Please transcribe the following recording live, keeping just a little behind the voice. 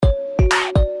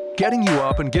getting you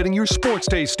up and getting your sports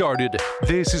day started.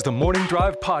 This is the Morning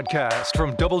Drive Podcast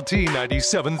from Double T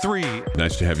 97.3.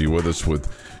 Nice to have you with us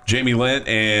with Jamie Lent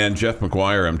and Jeff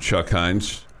McGuire. I'm Chuck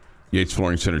Heinz. Yates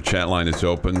Flooring Center chat line is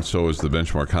open. So is the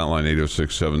Benchmark hotline,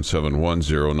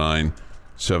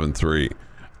 806-771-0973.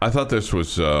 I thought this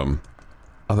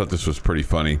was pretty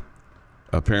funny.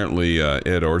 Apparently,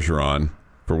 Ed Orgeron,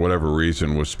 for whatever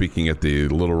reason, was speaking at the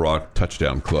Little Rock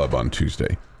Touchdown Club on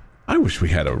Tuesday. I wish we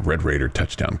had a Red Raider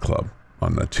Touchdown Club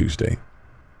on that Tuesday.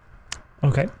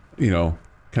 Okay. You know,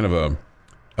 kind of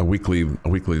a weekly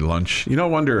lunch. You know, I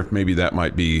wonder if maybe that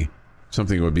might be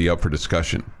something that would be up for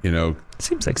discussion. You know,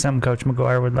 seems like some Coach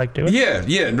McGuire would like to do it.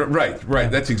 Yeah, right. Yeah.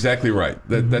 That's exactly right.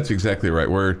 That's exactly right.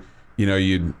 Where, you know,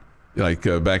 you'd like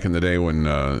back in the day when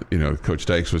Coach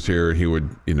Dykes was here, he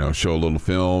would show a little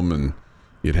film and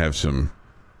you'd have some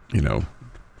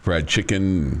fried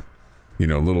chicken.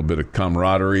 A little bit of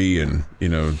camaraderie, and it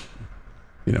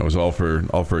was all for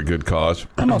a good cause.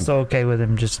 I'm also okay with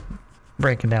him just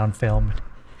breaking down film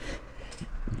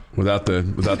without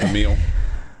the meal.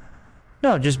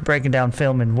 No, just breaking down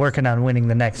film and working on winning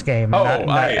the next game.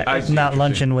 Not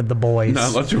lunching with the boys.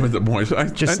 Not lunching with the boys.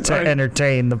 To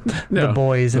entertain the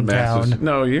boys in town.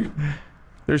 No,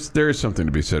 there is something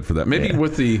to be said for that. Maybe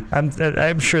with the.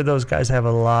 I'm sure those guys have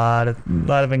a lot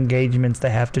of engagements they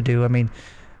have to do. I mean.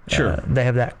 Sure. They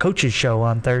have that coaches show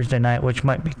on Thursday night, which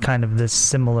might be kind of this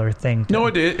similar thing. No,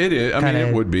 it is. I mean,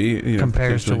 it would be.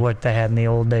 Compares to what they had in the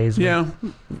old days. Yeah,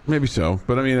 maybe so.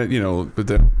 But I mean, but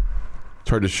it's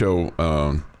hard to show.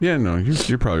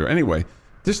 You're probably right. Anyway,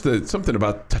 just something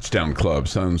about touchdown club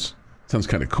sounds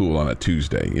kind of cool on a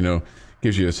Tuesday.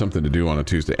 Gives you something to do on a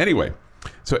Tuesday. Anyway,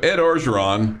 so Ed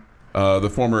Orgeron, the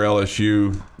former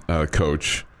LSU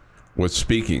coach, was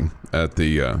speaking at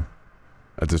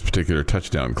this particular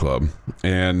touchdown club.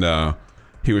 And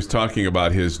he was talking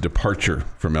about his departure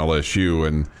from LSU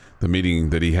and the meeting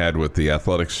that he had with the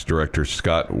athletics director,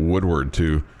 Scott Woodward,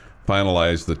 to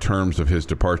finalize the terms of his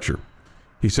departure.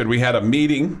 He said, we had a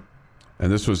meeting,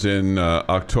 and this was in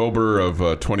October of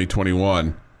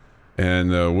 2021.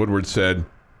 And Woodward said,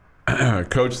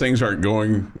 Coach, things aren't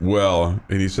going well.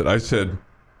 And he said, I said,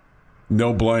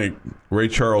 no blank. Ray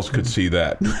Charles could see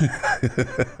that,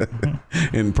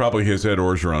 in probably his Ed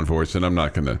Orgeron voice, and I'm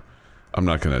not gonna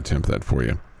attempt that for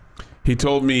you. He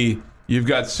told me, "You've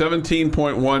got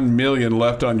 $17.1 million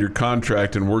left on your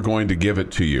contract, and we're going to give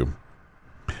it to you."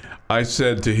 I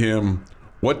said to him,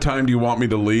 "What time do you want me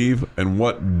to leave, and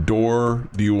what door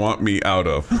do you want me out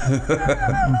of?"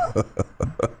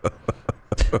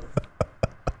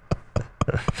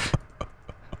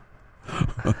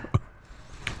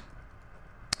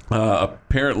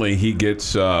 Apparently, he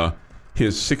gets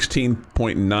his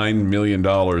 $16.9 million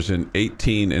in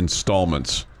 18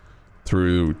 installments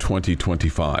through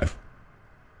 2025.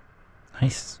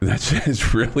 Nice.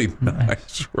 That's really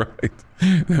nice, right?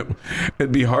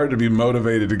 It'd be hard to be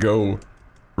motivated to go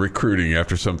recruiting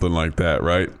after something like that,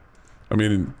 right? I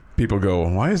mean, people go,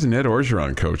 why isn't Ed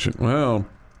Orgeron coaching? Well,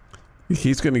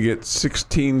 he's going to get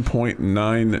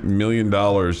 $16.9 million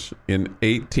in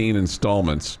 18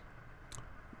 installments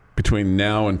between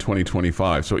now and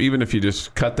 2025. So even if you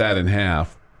just cut that in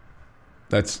half,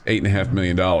 that's $8.5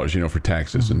 million, for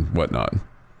taxes and whatnot.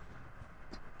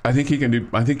 I think he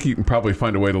can probably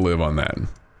find a way to live on that.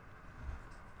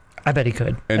 I bet he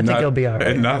could. I think he'll be all right.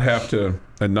 And not have to,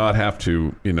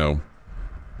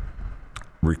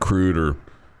 recruit or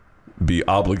be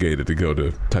obligated to go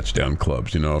to touchdown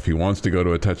clubs. If he wants to go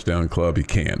to a touchdown club, he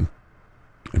can.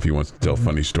 If he wants to tell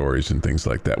funny stories and things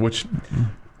like that, which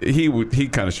he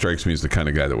kind of strikes me as the kind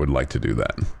of guy that would like to do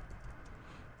that.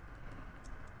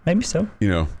 Maybe so.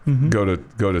 Go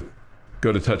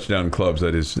to touchdown clubs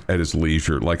at his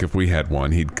leisure. Like if we had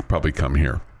one, he'd probably come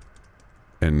here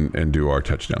and do our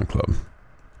touchdown club.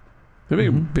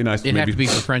 It'd be nice. It'd have to be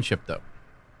for friendship, though.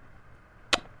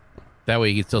 That way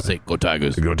you can still say, "Go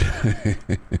Tigers."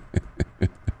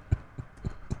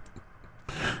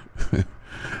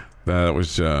 That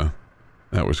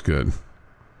was good.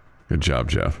 Good job,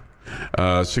 Jeff.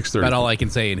 6:30. That's all I can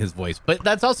say in his voice, but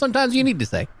that's all sometimes you need to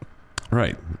say.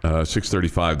 Right.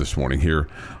 6:35 this morning here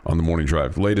on the Morning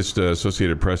Drive. Latest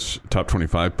Associated Press Top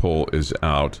 25 poll is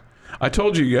out. I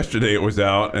told you yesterday it was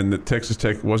out and that Texas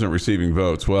Tech wasn't receiving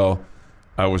votes. Well,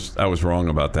 I was wrong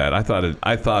about that. I thought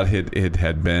it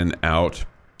had been out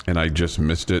and I just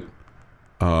missed it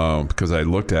because I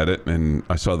looked at it and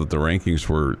I saw that the rankings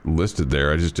were listed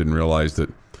there. I just didn't realize that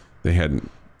they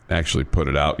hadn't actually put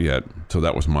it out yet, so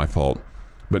that was my fault.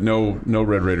 But no, the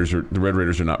Red Raiders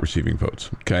are not receiving votes.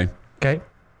 Okay. Okay.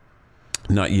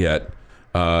 Not yet.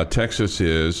 Texas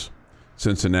is,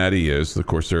 Cincinnati is. Of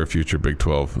course, they're a future Big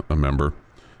 12 member.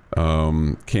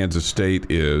 Kansas State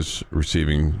is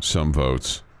receiving some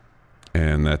votes,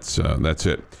 and that's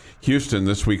it. Houston,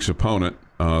 this week's opponent,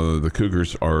 the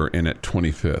Cougars are in at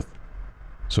 25th.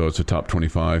 So it's a top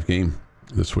 25 game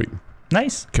this week.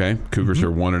 Nice. Okay, Cougars are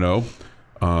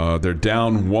 1-0. They're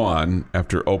down 1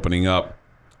 after opening up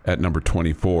at number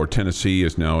 24. Tennessee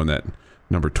is now in that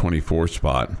number 24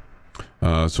 spot.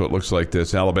 So it looks like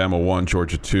this: Alabama 1,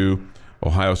 Georgia 2,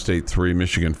 Ohio State 3,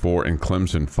 Michigan 4, and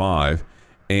Clemson 5.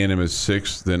 A&M is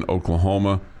 6, then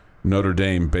Oklahoma, Notre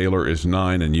Dame, Baylor is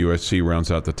 9, and USC rounds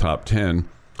out the top 10.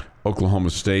 Oklahoma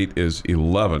State is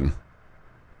 11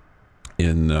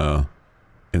 in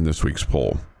this week's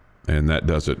poll, and that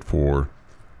does it for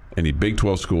any Big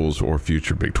 12 schools or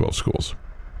future Big 12 schools.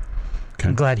 Okay.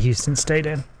 I'm glad Houston stayed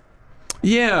in.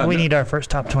 Yeah, we need our first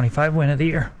top 25 win of the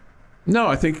year. No,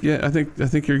 I think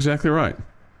you're exactly right.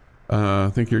 I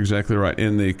think you're exactly right.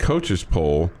 In the coaches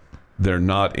poll, they're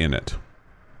not in it,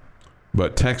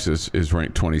 but Texas is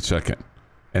ranked 22nd,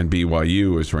 and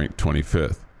BYU is ranked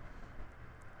 25th.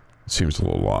 Seems a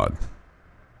little odd.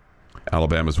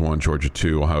 Alabama's 1, Georgia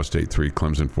 2, Ohio State 3,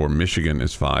 Clemson 4, Michigan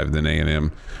is 5, then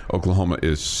A&M. Oklahoma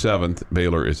is 7th,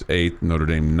 Baylor is 8th, Notre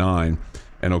Dame 9,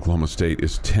 and Oklahoma State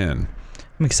is 10.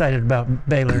 I'm excited about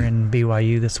Baylor and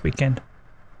BYU this weekend.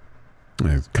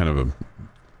 It's kind of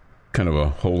a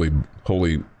holy,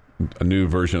 a new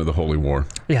version of the Holy War.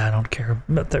 Yeah, I don't care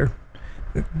about their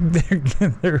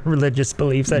religious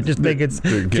beliefs. I just think it's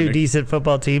two decent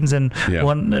football teams, and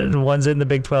one's in the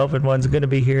Big 12 and one's going to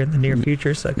be here in the near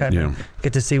future. So I kind of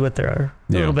get to see what they're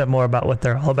a little bit more about what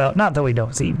they're all about. Not that we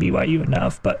don't see BYU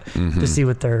enough, but to see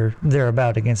what they're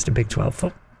about against a Big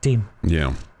 12 team.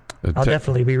 Yeah, I'll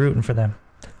definitely be rooting for them.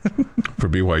 For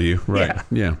BYU, right?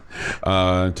 Yeah.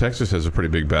 Texas has a pretty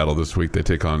big battle this week. They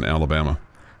take on Alabama.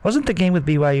 Wasn't the game with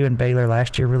BYU and Baylor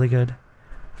last year really good?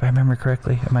 If I remember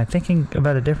correctly. Am I thinking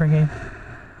about a different game?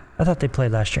 I thought they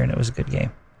played last year and it was a good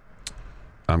game.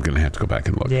 I'm going to have to go back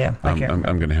and look. Yeah, I'm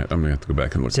going to have to go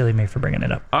back and look. Silly me for bringing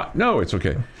it up. No, it's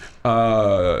okay.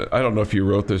 I don't know if you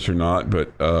wrote this or not,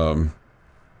 but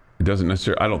it doesn't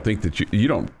necessarily. I don't think that you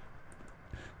don't.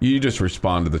 You just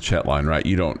respond to the chat line, right?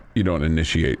 You don't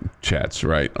initiate chats,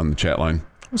 right, on the chat line?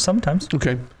 Well, sometimes.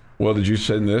 Okay. Well, did you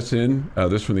send this in?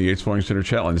 This from the Yates Flooring Center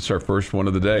chat line. This is our first one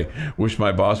of the day. Wish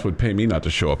my boss would pay me not to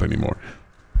show up anymore.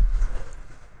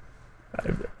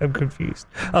 I'm confused.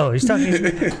 Oh, he's talking.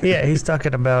 Yeah, he's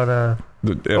talking about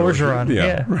the Orgeron.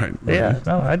 Yeah, right. Yeah,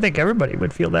 no, I think everybody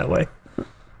would feel that way.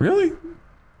 Really?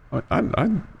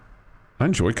 I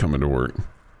enjoy coming to work.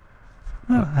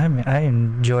 Well, I mean, I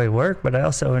enjoy work, but I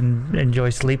also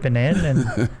enjoy sleeping in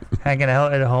and hanging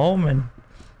out at home and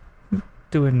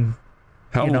doing,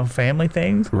 family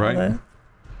things. Right. All that.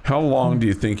 How long do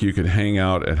you think you could hang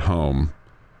out at home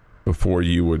before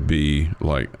you would be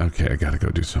like, okay, I got to go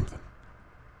do something?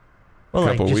 Well,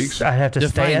 a couple weeks? I have to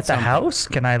stay at the house.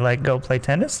 Can I go play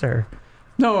tennis or?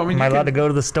 No, I mean, am I allowed to go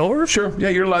to the store? Sure. Yeah,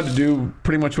 you're allowed to do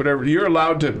pretty much whatever. You're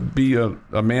allowed to be a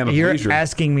man of leisure. You're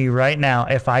asking me right now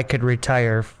if I could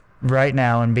retire right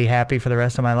now and be happy for the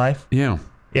rest of my life? Yeah.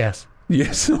 Yes.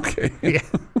 Yes. Okay. Yeah.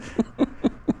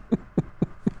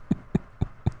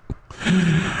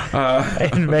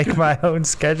 And make my own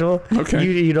schedule. Okay.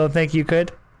 You don't think you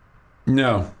could?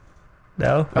 No.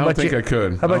 No? I don't think I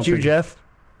could. How about you, Jeff?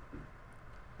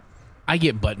 I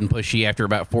get button pushy after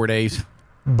about 4 days.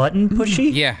 Button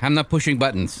pushy? Yeah, I'm not pushing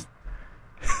buttons.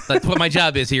 That's what my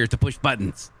job is here, is to push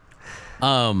buttons.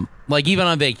 Like even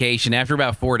on vacation, after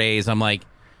about 4 days, I'm like,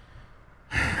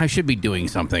 I should be doing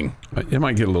something. It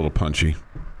might get a little punchy.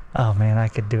 Oh man, I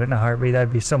could do it in a heartbeat.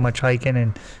 That'd be so much hiking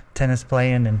and tennis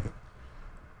playing and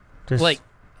just like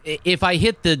if I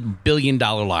hit the $1 billion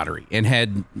lottery and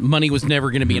had money was never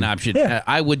going to be an option,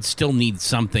 I would still need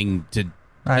something to.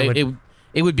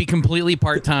 It would be completely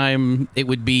part-time. It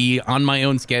would be on my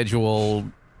own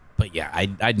schedule. But yeah,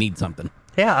 I'd need something.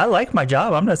 Yeah, I like my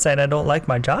job. I'm not saying I don't like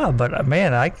my job, but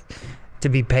man, to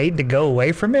be paid to go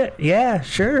away from it, yeah,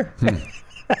 sure.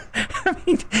 I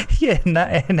mean, yeah,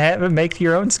 and have it make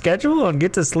your own schedule and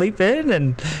get to sleep in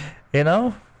and,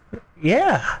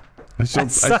 yeah.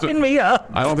 Sign me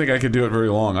up. I don't think I could do it very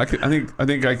long. I think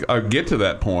I'd get to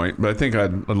that point, but I think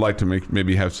I'd like to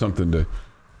maybe have something to.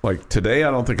 Like today,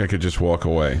 I don't think I could just walk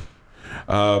away.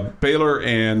 Baylor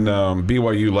and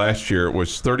BYU last year, it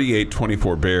was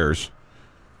 38-24 Bears.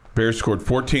 Bears scored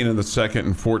 14 in the second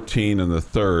and 14 in the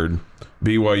third.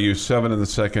 BYU 7 in the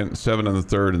second, 7 in the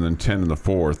third, and then 10 in the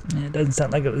fourth. Yeah, it doesn't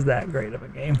sound like it was that great of a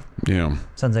game. Yeah.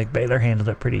 Sounds like Baylor handled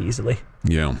it pretty easily.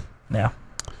 Yeah. Yeah.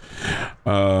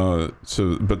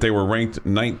 But they were ranked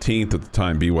 19th at the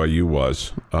time, BYU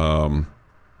was.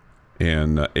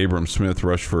 And Abram Smith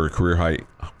rushed for a career high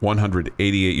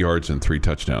 188 yards and 3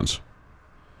 touchdowns.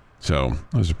 So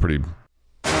that was a pretty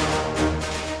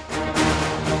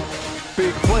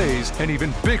big plays and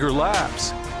even bigger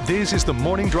laughs. This is the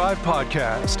Morning Drive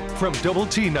Podcast from Double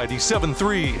T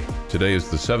 97.3. Today is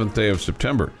the 7th day of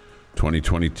September,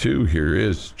 2022. Here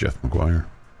is Jeff McGuire.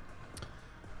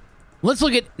 Let's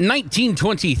look at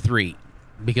 1923,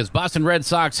 because Boston Red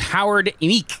Sox Howard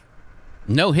Innick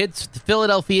no hits the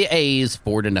Philadelphia A's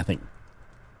 4-0.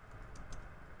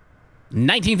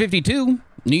 1952,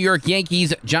 New York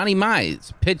Yankees Johnny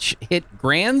Mize pitch hit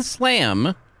grand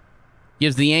slam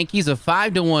gives the Yankees a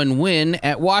 5-1 win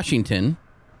at Washington.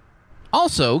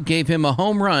 Also gave him a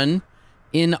home run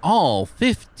in all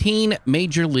 15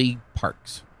 major league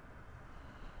parks.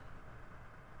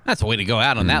 That's a way to go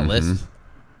out on that list.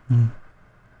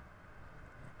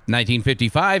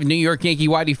 1955, New York Yankee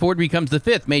Whitey Ford becomes the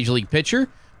 5th major league pitcher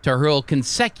to hurl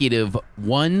consecutive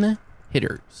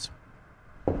one-hitters.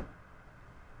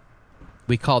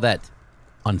 We call that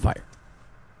on fire.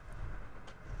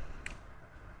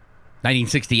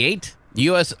 1968,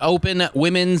 U.S. Open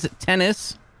women's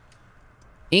tennis.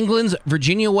 England's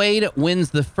Virginia Wade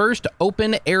wins the first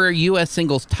Open-era U.S.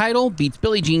 singles title, beats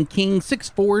Billie Jean King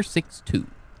 6-4, 6-2.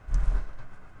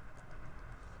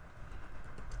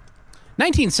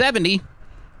 1970,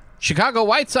 Chicago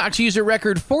White Sox use a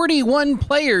record 41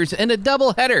 players in a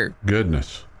doubleheader.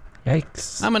 Goodness.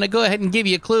 Yikes. I'm going to go ahead and give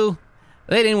you a clue.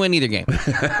 They didn't win either game.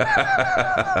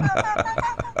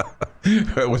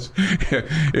 It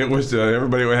was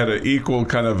everybody had an equal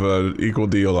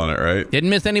deal on it, right? Didn't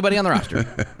miss anybody on the roster.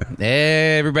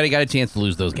 Everybody got a chance to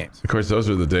lose those games. Of course, those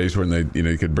are the days when they,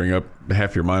 you could bring up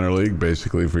half your minor league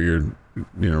basically for your,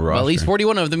 roster. Well, at least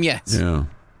 41 of them, yes. Yeah.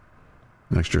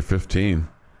 An extra 15.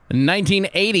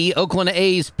 1980, Oakland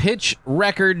A's pitch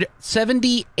record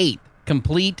 78th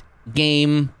complete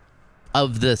game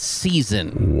of the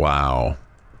season. Wow.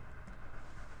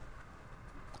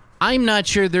 I'm not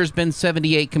sure there's been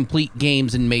 78 complete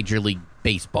games in Major League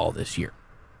Baseball this year.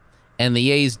 And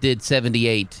the A's did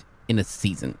 78 in a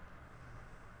season.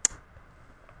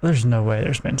 There's no way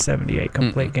there's been 78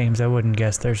 complete games. I wouldn't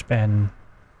guess there's been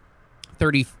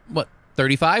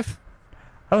 35?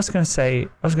 I was gonna say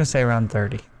around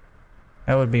 30.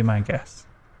 That would be my guess.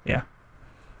 Yeah.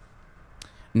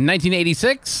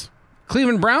 1986,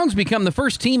 Cleveland Browns become the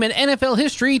first team in NFL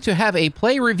history to have a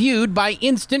play reviewed by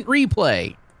instant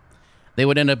replay. They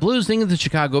would end up losing the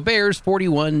Chicago Bears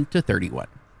 41-31.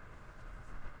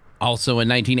 Also in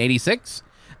 1986,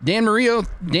 Dan Marino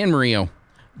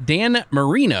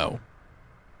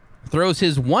throws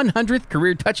his 100th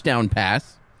career touchdown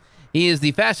pass. He is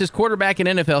the fastest quarterback in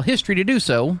NFL history to do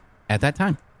so at that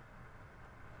time.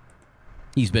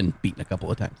 He's been beaten a couple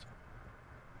of times.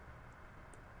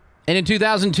 And in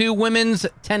 2002, Women's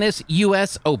Tennis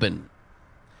U.S. Open.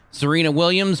 Serena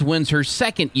Williams wins her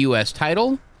second U.S.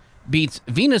 title, beats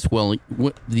Venus Williams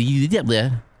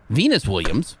 6-4,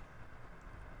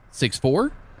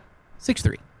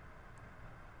 6-3.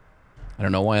 I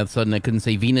don't know why all of a sudden I couldn't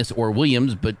say Venus or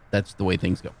Williams, but that's the way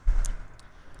things go.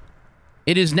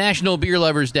 It is National Beer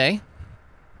Lovers Day.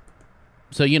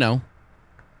 So,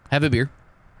 have a beer.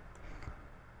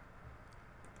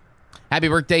 Happy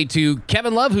birthday to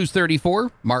Kevin Love, who's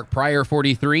 34, Mark Pryor,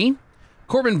 43,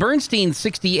 Corbin Bernstein,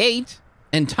 68,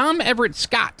 and Tom Everett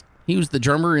Scott. He was the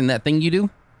drummer in That Thing You Do.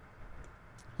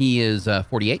 He is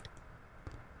 48.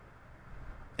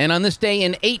 And on this day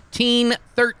in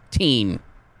 1813,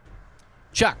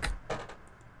 Chuck, if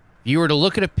you were to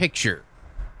look at a picture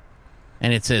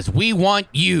and it says, "We want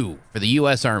you" for the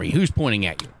U.S. Army, who's pointing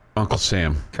at you? Uncle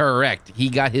Sam. Correct. He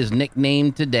got his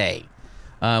nickname today.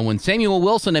 When Samuel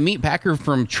Wilson, a meat packer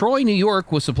from Troy, New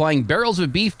York, was supplying barrels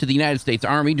of beef to the United States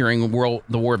Army during the War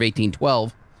of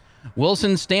 1812,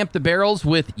 Wilson stamped the barrels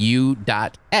with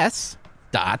U.S.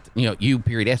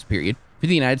 U.S. for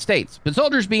the United States. But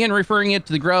soldiers began referring it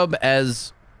to the grub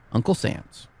as Uncle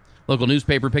Sam's. Local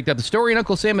newspaper picked up the story, and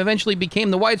Uncle Sam eventually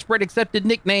became the widespread accepted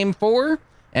nickname for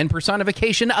and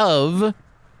personification of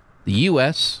the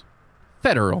U.S.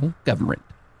 federal government.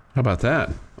 How about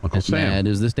that? Uncle Sam. That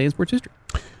is this day in sports history.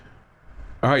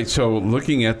 All right, so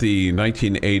looking at the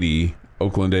 1980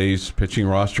 Oakland A's pitching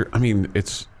roster, you're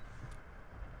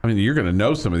going to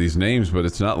know some of these names, but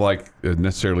it's not like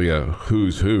necessarily a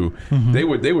who's who. Mm-hmm.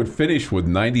 They would finish with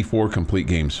 94 complete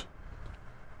games.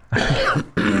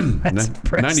 That's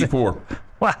impressive. 94.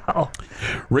 Wow.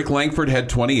 Rick Langford had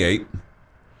 28.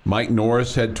 Mike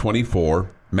Norris had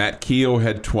 24. Matt Keogh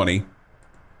had 20.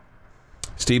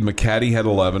 Steve McCaddy had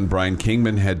 11. Brian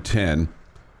Kingman had 10.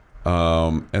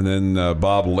 And then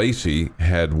Bob Lacey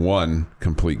had 1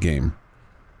 complete game.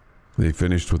 They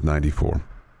finished with 94.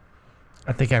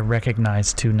 I think I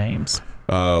recognize 2 names.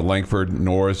 Langford,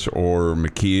 Norris, or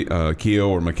Keogh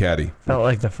or McCaddy. Felt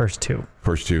like the first 2.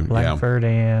 First 2, Langford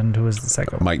and who was the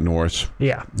second one? Mike Norris.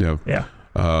 Yeah.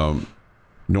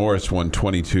 Norris won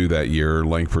 22 that year.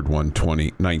 Langford won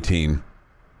 19.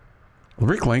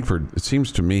 Rick Langford, it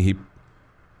seems to me, he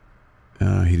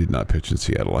did not pitch in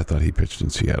Seattle. I thought he pitched in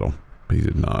Seattle, but he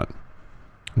did not. I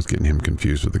was getting him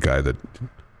confused with the guy that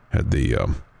had the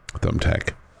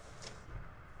thumbtack.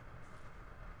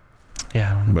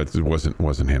 Yeah, but it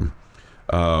wasn't him.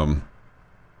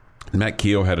 Matt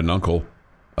Keogh had an uncle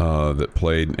that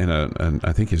played and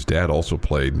I think his dad also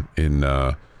played in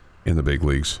the big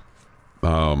leagues.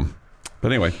 But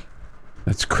anyway,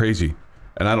 that's crazy,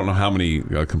 and I don't know how many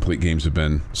complete games have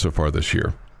been so far this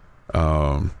year.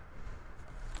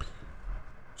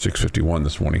 6:51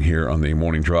 this morning here on the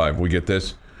morning drive. We get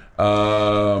this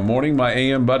morning. My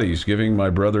AM buddies giving my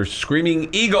brother Screaming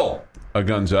Eagle a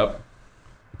guns up.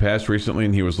 Passed recently,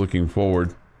 and he was looking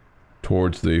forward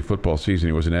towards the football season.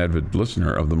 He was an avid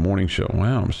listener of the morning show.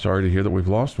 Wow, I'm sorry to hear that we've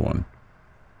lost one.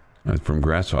 That's from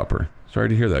Grasshopper. Sorry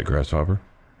to hear that, Grasshopper.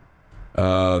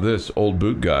 This old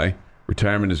boot guy.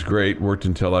 Retirement is great. Worked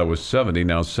until I was 70,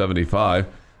 now 75.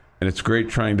 And it's great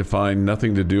trying to find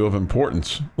nothing to do of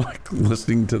importance, like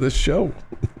listening to this show.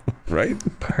 Right?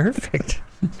 Perfect.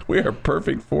 We are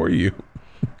perfect for you.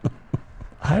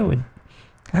 I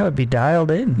would be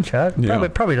dialed in, Chuck. Yeah.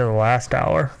 Probably to the last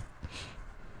hour.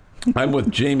 I'm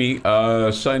with Jamie.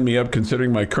 Sign me up.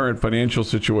 Considering my current financial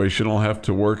situation, I'll have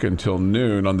to work until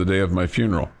noon on the day of my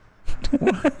funeral.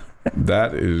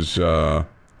 That is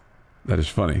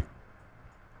funny.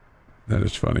 That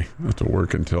is funny. I have to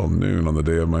work until noon on the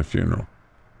day of my funeral.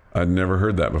 I'd never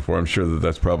heard that before. I'm sure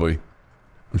that's probably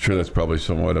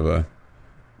somewhat of a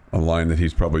line that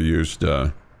he's probably used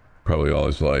probably all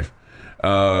his life.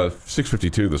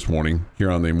 6:52 this morning here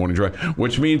on the morning drive,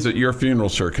 which means that your funeral,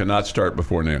 sir, cannot start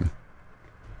before noon.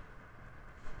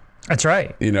 That's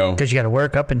right. Because you got to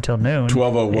work up until noon.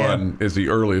 12:01 is the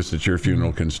earliest that your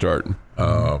funeral can start,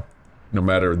 no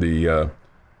matter the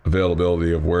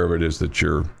availability of wherever it is that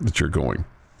you're going.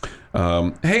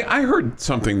 Hey, I heard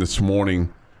something this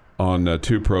morning on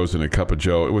Two Pros and a Cup of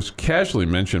Joe. It was casually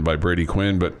mentioned by Brady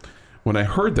Quinn, but when I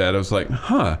heard that, I was like,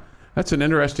 that's an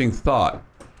interesting thought.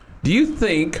 Do you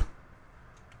think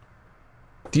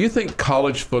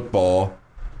college football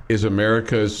is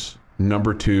America's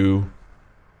number 2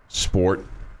 sport?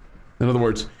 In other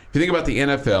words, if you think about the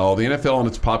NFL and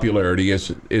its popularity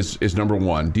is number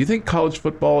 1. Do you think college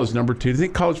football is number 2? Do you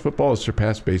think college football has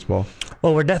surpassed baseball?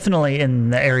 Well, we're definitely in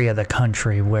the area of the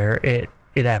country where it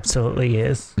absolutely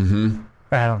is. Mm-hmm.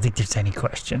 I don't think there's any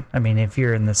question. I mean, if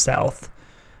you're in the South,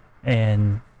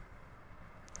 and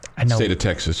I know state of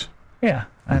Texas. Yeah.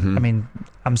 Mm-hmm. I mean,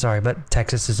 I'm sorry, but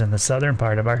Texas is in the southern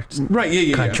part of our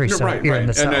country, so right. You're in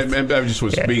the South. And I just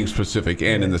was being specific,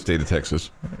 and in the state of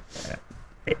Texas.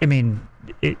 I mean,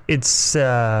 it's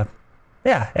I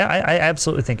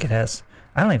absolutely think it has.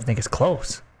 I don't even think it's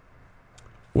close.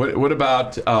 What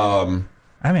about? I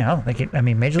don't think it. I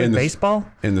mean, Major League Baseball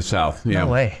in the South. Yeah.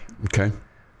 No way. Okay.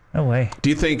 No way. Do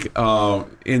you think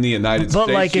in the United States? But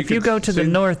like, if you go to the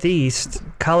Northeast,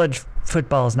 college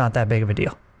football is not that big of a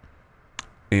deal.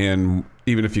 And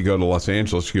even if you go to Los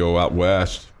Angeles, you go out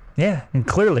west. Yeah, and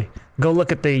clearly. Go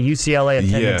look at the UCLA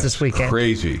attendance this weekend.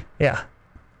 Crazy. Yeah.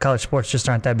 College sports just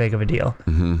aren't that big of a deal.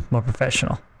 Mm-hmm. More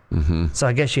professional. Mm-hmm. So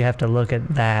I guess you have to look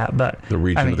at that. But the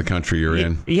region of the country you're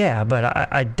in. Yeah, but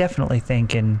I definitely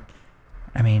think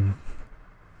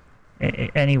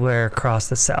anywhere across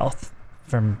the South,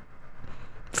 from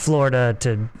Florida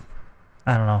to,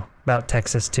 I don't know, about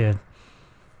Texas to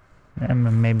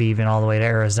maybe even all the way to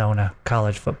Arizona,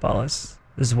 college football is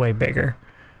way bigger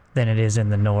than it is in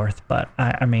the North. But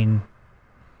I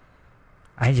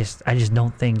just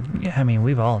don't think. I mean,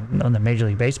 we've all known that Major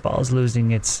League Baseball is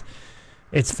losing its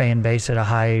fan base at a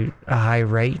high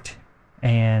rate,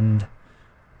 and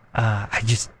I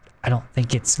don't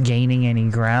think it's gaining any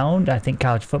ground. I think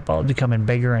college football is becoming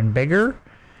bigger and bigger,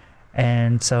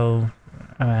 and so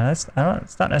it's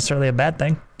not necessarily a bad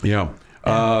thing. Yeah.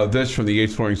 This from the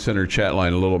Yates Flooring Center chat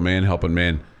line, a little man helping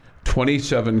man.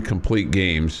 27 complete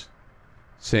games.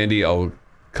 Sandy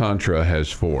Alcantara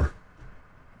has 4.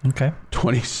 Okay.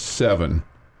 27.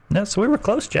 No, so we were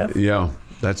close, Jeff. Yeah,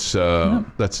 that's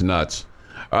nuts.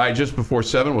 All right, just before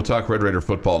 7, we'll talk Red Raider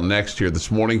football next here this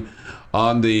morning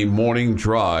on the Morning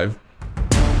Drive.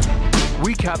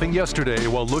 recapping yesterday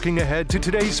while looking ahead to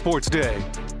today's sports day.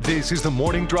 This is the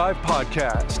Morning Drive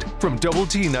Podcast from Double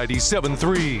T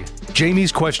 97.3.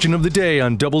 Jamie's question of the day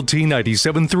on Double T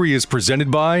 97.3 is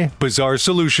presented by Bizarre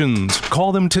Solutions.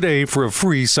 Call them today for a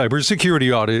free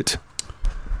cybersecurity audit.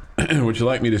 Would you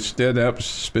like me to stand up,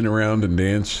 spin around, and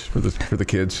dance for the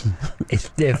kids?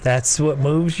 If that's what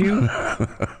moves you,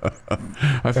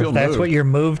 I feel if that's moved. What you're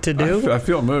moved to do. I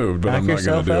feel moved, but I'm not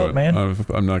going to do it. Man.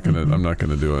 I'm not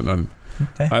going to do it.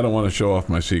 Okay. I don't want to show off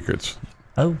my secrets.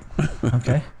 Oh,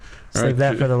 okay. Save right.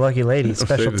 that for the lucky ladies.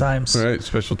 Special times. Right,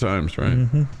 special times. Right.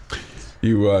 Mm-hmm.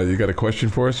 You got a question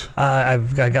for us? I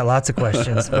got lots of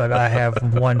questions, but I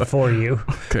have one for you.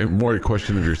 Okay, more a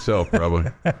question of yourself,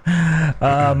 probably.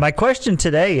 My question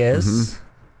today is,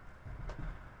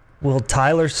 will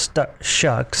Tyler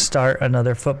Shough start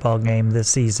another football game this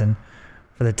season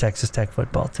for the Texas Tech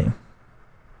football team?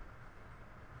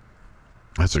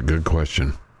 That's a good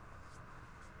question.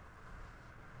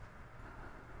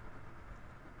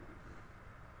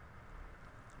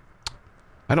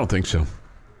 I don't think so.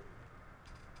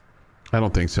 I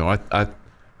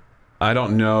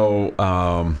don't know.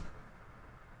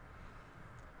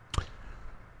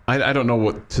 I don't know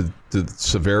what the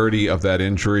severity of that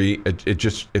injury.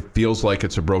 It feels like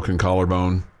it's a broken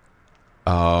collarbone,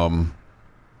 and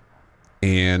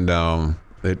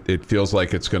it feels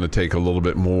like it's going to take a little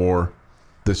bit more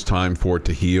this time for it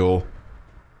to heal.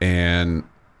 And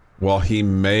while he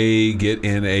may get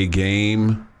in a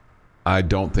game, I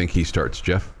don't think he starts.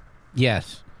 Jeff?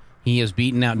 Yes. He has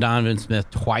beaten out Donovan Smith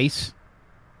twice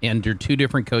under two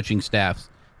different coaching staffs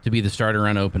to be the starter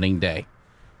on opening day.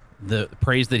 The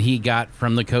praise that he got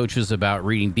from the coaches about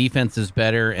reading defenses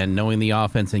better and knowing the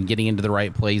offense and getting into the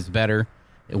right plays better,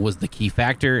 it was the key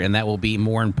factor, and that will be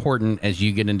more important as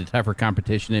you get into tougher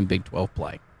competition in Big 12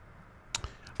 play.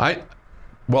 I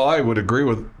would agree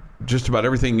with just about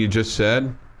everything you just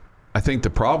said. I think the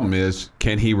problem is,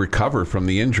 can he recover from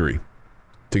the injury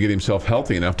to get himself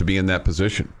healthy enough to be in that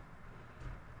position?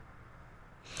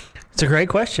 It's a great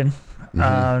question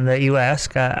that you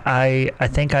ask. I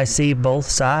think I see both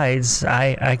sides.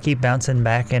 I keep bouncing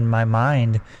back in my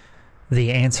mind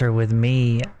the answer with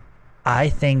me. I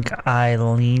think I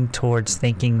lean towards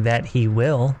thinking that he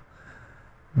will,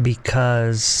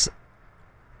 because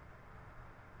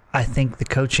I think the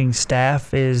coaching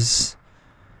staff is...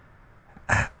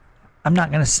 I'm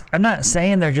not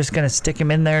saying they're just going to stick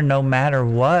him in there no matter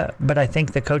what, but I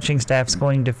think the coaching staff's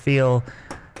going to feel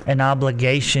an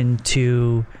obligation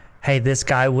to, hey, this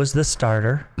guy was the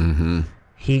starter. Mm-hmm.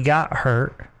 He got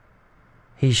hurt.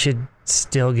 He should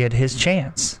still get his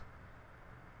chance.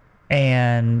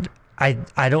 And I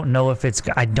don't know if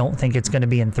I don't think it's going to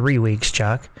be in 3 weeks,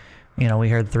 Chuck. We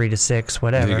heard 3 to 6,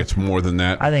 whatever. You think it's more than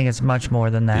that? I think it's much more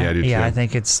than that. Yeah, I do too. I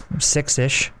think it's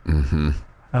 6-ish. Mm-hmm.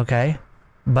 Okay.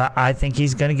 But I think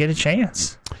he's going to get a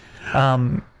chance.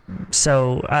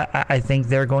 So I think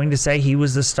they're going to say he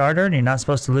was the starter and you're not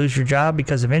supposed to lose your job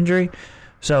because of injury.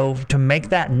 So to make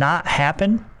that not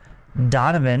happen,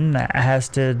 Donovan has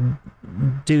to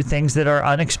do things that are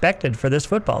unexpected for this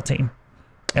football team,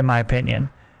 in my opinion.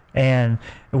 And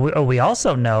we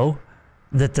also know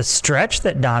that the stretch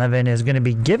that Donovan is going to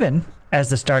be given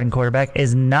as the starting quarterback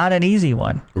is not an easy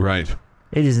one. Right.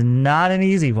 It is not an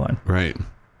easy one. Right.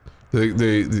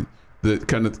 The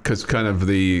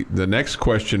next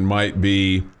question might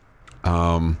be,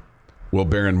 will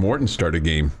Baron Morton start a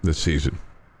game this season?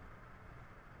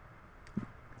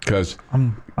 Because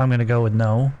I'm going to go with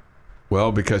no.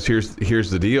 Well, because here's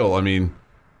the deal. I mean,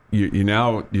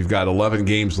 you've got 11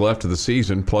 games left of the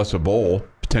season plus a bowl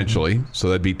potentially, so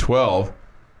that'd be 12.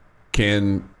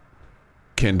 Can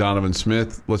Donovan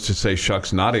Smith? Let's just say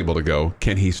Shough's not able to go.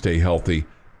 Can he stay healthy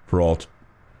for all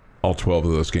 12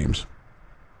 of those games?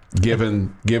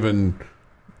 Given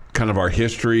kind of our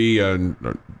history and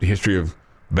history of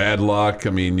bad luck, I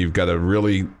mean, you've got a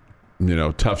really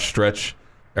tough stretch.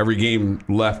 Every game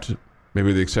left, maybe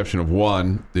with the exception of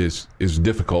one, is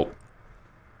difficult.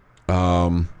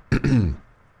 Won't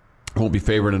be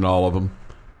favored in all of them.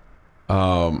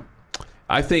 I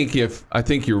think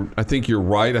you're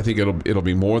right. I think it'll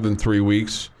be more than 3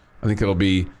 weeks. I think it'll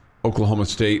be Oklahoma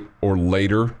State or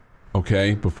later.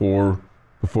 Okay, before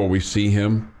we see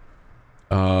him.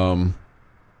 And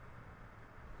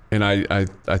I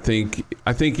think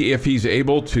if he's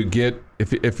able to get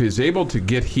if he's able to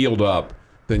get healed up,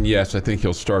 then yes, I think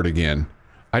he'll start again.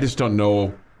 I just don't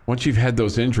know. Once you've had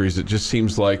those injuries, it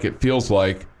feels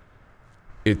like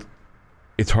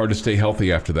it's hard to stay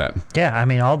healthy after that. Yeah, I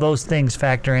mean, all those things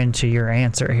factor into your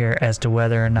answer here as to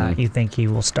whether or not you think he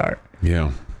will start.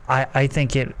 Yeah. I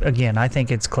think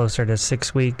it's closer to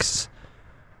 6 weeks.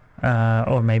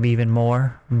 or maybe even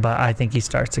more, but I think he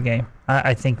starts the game.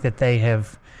 I think that they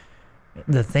have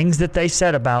the things that they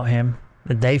said about him,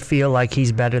 that they feel like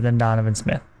he's better than Donovan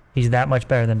Smith. He's that much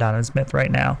better than Donovan Smith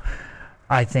right now.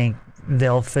 I think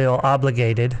they'll feel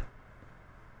obligated,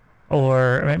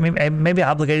 or maybe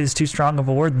obligated is too strong of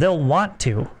a word. They'll want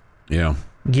to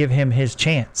give him his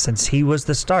chance since he was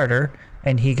the starter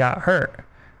and he got hurt.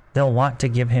 They'll want to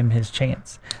give him his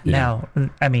chance. Now,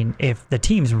 I mean, if the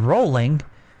team's rolling,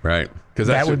 right? Because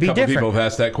that would be different. People have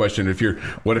asked that question.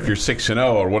 What if you're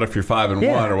 6-0, or what if you're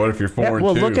 5-1, or what if you're 4-2?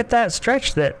 Well, look at that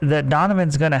stretch that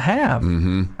Donovan's going to have.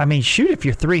 Mm-hmm. I mean, shoot, if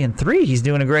you're 3-3, he's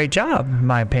doing a great job, in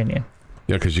my opinion.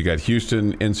 Yeah, because you got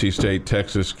Houston, NC State,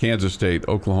 Texas, Kansas State,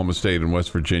 Oklahoma State, and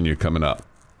West Virginia coming up.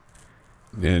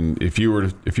 And if you were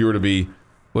to be,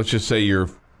 let's just say you're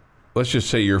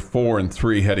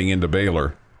 4-3 heading into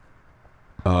Baylor.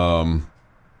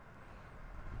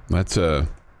 That's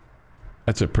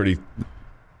a pretty.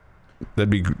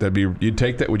 That'd be. You'd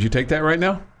take that. Would you take that right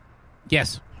now?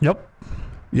 Yes. Yep.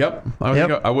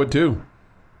 I would too.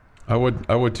 I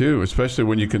would too, especially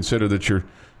when you consider that you're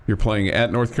playing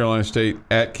at North Carolina State,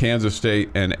 at Kansas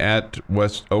State, and at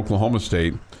West Oklahoma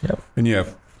State. Yep. And you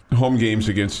have home games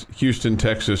against Houston,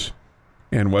 Texas,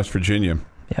 and West Virginia.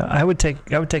 Yeah, I would take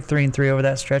 3-3 over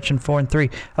that stretch and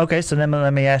 4-3. Okay, so then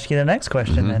let me ask you the next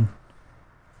question then.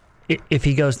 If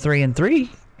he goes 3-3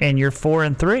 and you're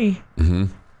 4-3,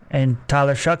 and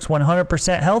Tyler Shough's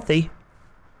 100% healthy,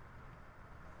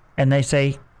 and they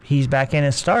say he's back in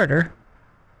as starter,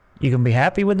 you can be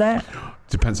happy with that?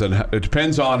 It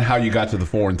depends on how you got to the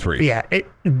 4-3. Yeah,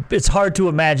 it's hard to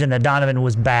imagine that Donovan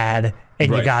was bad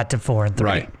and you got to 4-3.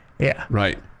 Right. Yeah.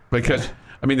 Right. Because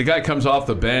I mean, the guy comes off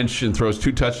the bench and throws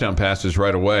 2 touchdown passes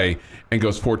right away and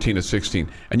goes 14-16.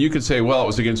 And you could say, well, it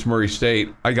was against Murray State.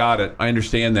 I got it. I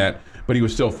understand that. But he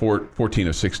was still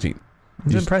 14-16.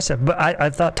 It's impressive. But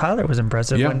I thought Tyler was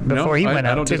impressive before he went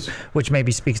out, too, which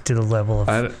maybe speaks to the level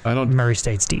of Murray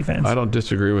State's defense. I don't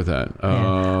disagree with that.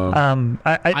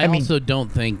 I also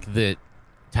don't think that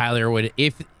Tyler would,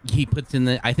 if he puts in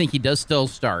I think he does still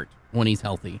start when he's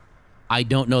healthy. I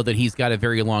don't know that he's got a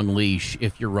very long leash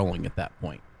if you're rolling at that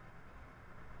point.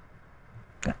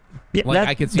 Yeah,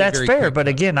 I could see that's fair, but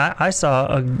again, I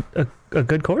saw a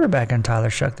good quarterback in Tyler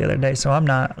Shough the other day, so I'm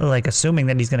not assuming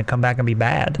that he's going to come back and be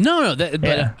bad. No,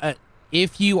 but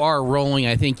if you are rolling,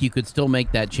 I think you could still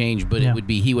make that change, but it would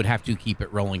be he would have to keep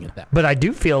it rolling at that point. But I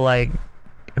do feel like,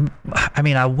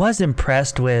 I was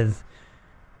impressed with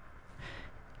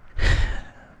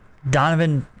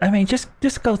Donovan.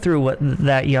 Just go through what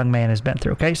that young man has been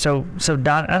through. Okay, so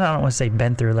Don, I don't want to say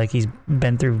been through like he's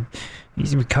been through.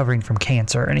 He's recovering from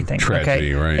cancer or anything.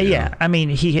 Tragedy, right? Yeah,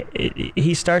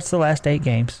 he starts the last 8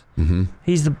 games. Mm-hmm.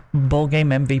 He's the bowl game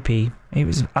MVP. He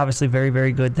was obviously very,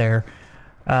 very good there.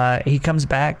 He comes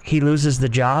back. He loses the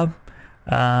job,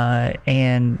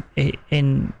 and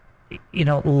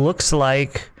looks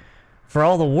like, for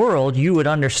all the world, you would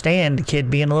understand the kid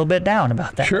being a little bit down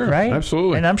about that. Sure, right?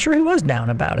 Absolutely. And I'm sure he was down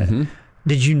about it. Mm-hmm.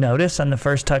 Did you notice on the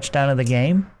first touchdown of the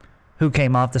game, who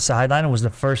came off the sideline and was the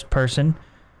first person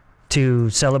to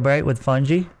celebrate with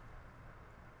Fungi?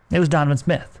 It was Donovan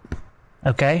Smith.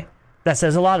 Okay? That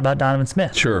says a lot about Donovan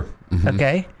Smith. Sure. Mm-hmm.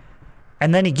 Okay?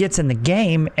 And then he gets in the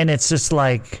game, and it's just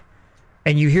like,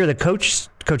 and you hear the Coach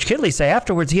Kidley say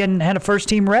afterwards he hadn't had a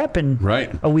first-team rep in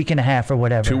a week and a half or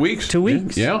whatever. 2 weeks. 2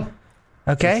 weeks. Yeah.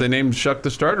 Okay? They named Shough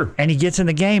the starter. And he gets in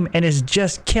the game and is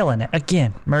just killing it.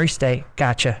 Again, Murray State,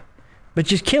 gotcha. But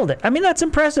just killed it. That's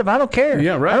impressive. I don't care.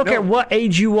 Yeah, right. I don't care what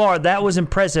age you are. That was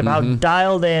impressive. How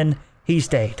dialed in he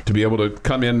stayed. To be able to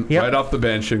come in right off the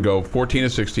bench and go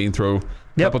 14-16, throw a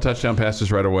couple touchdown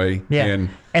passes right away. Yeah.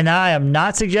 And I am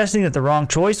not suggesting that the wrong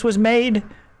choice was made.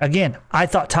 Again, I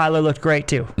thought Tyler looked great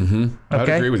too. Mm-hmm. I'd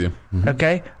agree with you. Mm-hmm.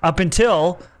 Okay? Up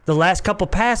until the last couple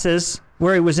passes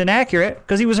where he was inaccurate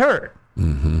because he was hurt.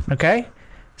 Mm-hmm. Okay?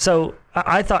 So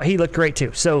I thought he looked great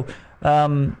too. So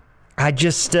I'm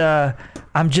just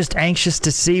anxious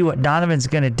to see what Donovan's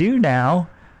going to do now,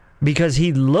 because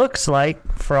he looks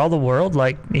like, for all the world,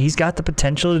 like he's got the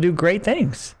potential to do great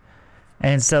things.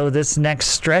 And so this next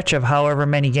stretch of however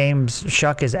many games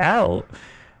Shough is out,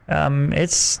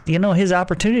 it's his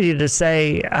opportunity to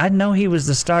say, I know he was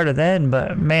the starter then,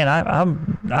 but man,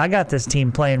 I got this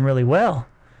team playing really well.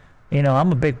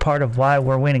 I'm a big part of why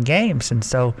we're winning games, and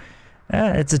so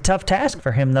it's a tough task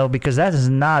for him though, because that is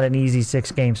not an easy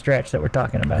 6-game stretch that we're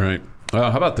talking about. Right.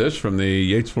 How about this from the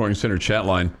Yates Flooring Center chat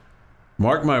line?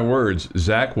 Mark my words,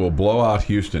 Zach will blow out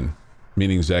Houston,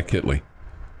 meaning Zach Kittley.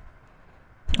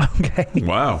 Okay.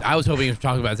 Wow. I was hoping you were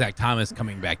talking about Zach Thomas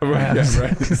coming back. Right. Yeah,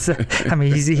 right. So,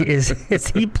 is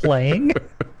he playing?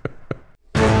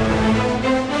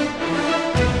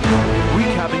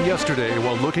 yesterday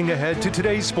while looking ahead to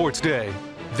today's sports day.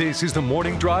 This is the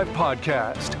Morning Drive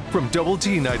Podcast from Double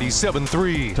T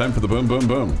 97.3. Time for the boom, boom,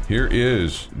 boom. Here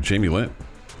is Jamie Lent.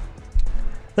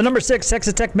 The number 6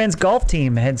 Texas Tech men's golf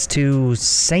team heads to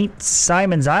St.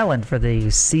 Simon's Island for the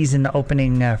season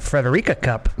opening Frederica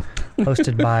Cup,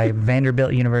 hosted by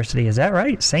Vanderbilt University. Is that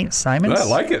right? St. Simon's? I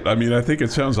like it. I mean, I think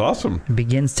it sounds awesome. It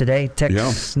begins today.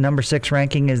 Tech's number 6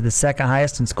 ranking is the second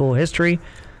highest in school history,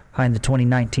 behind the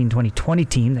 2019-2020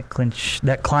 team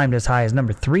that climbed as high as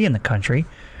number 3 in the country.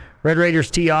 Red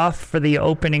Raiders tee off for the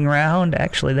opening round.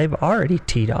 Actually, they've already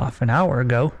teed off an hour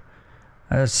ago.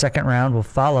 The second round will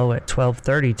follow at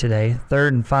 12:30 today.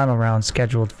 Third and final round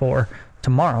scheduled for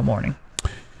tomorrow morning.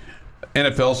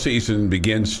 NFL season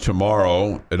begins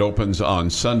tomorrow. It opens on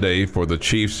Sunday for the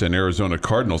Chiefs and Arizona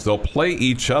Cardinals. They'll play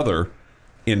each other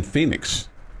in Phoenix.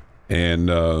 And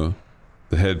the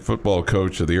head football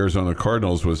coach of the Arizona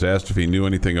Cardinals was asked if he knew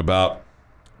anything about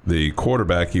the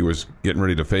quarterback he was getting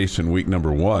ready to face in week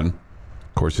number 1.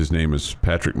 Of course, his name is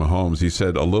Patrick Mahomes. He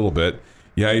said a little bit.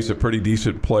 Yeah, he's a pretty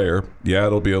decent player. Yeah,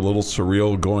 it'll be a little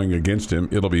surreal going against him.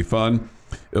 It'll be fun.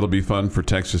 It'll be fun for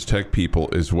Texas Tech people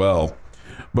as well.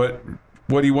 But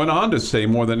what he went on to say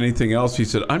more than anything else, he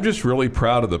said, I'm just really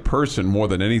proud of the person more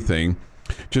than anything.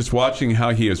 Just watching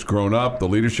how he has grown up, the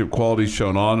leadership qualities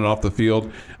shown on and off the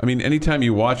field. I mean, anytime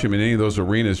you watch him in any of those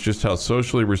arenas, just how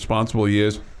socially responsible he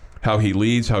is, how he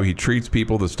leads, how he treats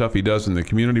people, the stuff he does in the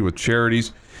community with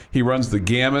charities. He runs the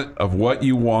gamut of what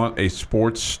you want a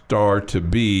sports star to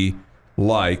be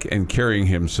like and carrying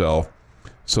himself.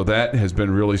 So that has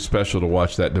been really special to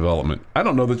watch that development. I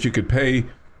don't know that you could pay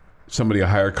somebody a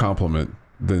higher compliment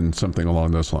than something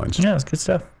along those lines. Yeah, it's good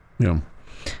stuff. Yeah.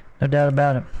 No doubt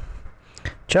about it.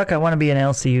 Chuck, I want to be an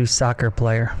LCU soccer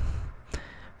player.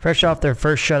 Fresh off their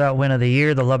first shutout win of the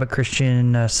year, the Lubbock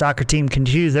Christian soccer team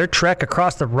continues their trek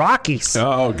across the Rockies.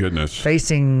 Oh, goodness.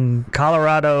 Facing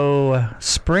Colorado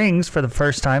Springs for the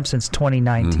first time since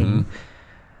 2019.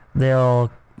 Mm-hmm.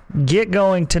 They'll get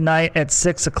going tonight at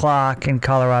 6 o'clock in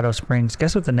Colorado Springs.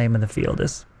 Guess what the name of the field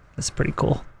is? It's pretty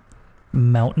cool.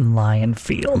 Mountain Lion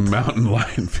Field. Mountain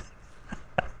Lion Field.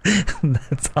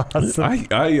 That's awesome. I'm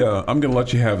going to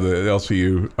let you have the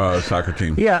LCU soccer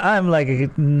team. Yeah, I'm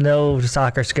like no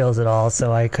soccer skills at all,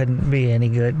 so I couldn't be any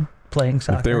good playing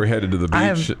soccer. If they were headed to the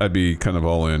beach, I'd be kind of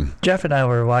all in. Jeff and I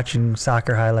were watching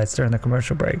soccer highlights during the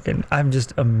commercial break, and I'm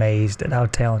just amazed at how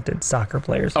talented soccer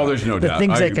players are. Oh, there's no doubt. The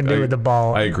things they can do with the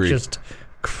ball I agree. Just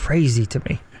crazy to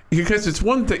me. Because it's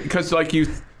one thing, because like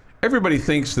everybody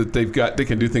thinks that they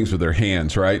can do things with their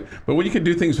hands, right? But when you can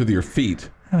do things with your feet,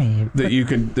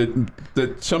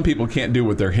 that some people can't do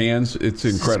with their hands, it's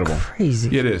incredible. It's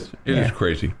crazy. It is. It is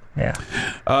crazy. Yeah.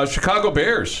 Chicago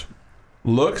Bears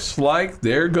looks like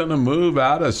they're going to move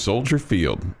out of Soldier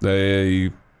Field.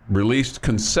 They released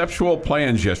conceptual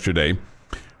plans yesterday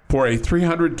for a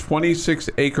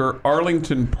 326-acre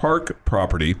Arlington Park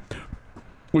property,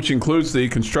 which includes the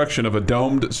construction of a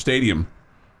domed stadium.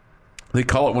 They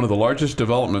call it one of the largest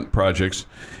development projects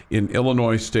in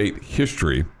Illinois state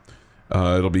history.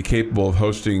 It'll be capable of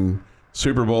hosting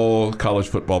Super Bowl, college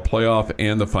football playoff,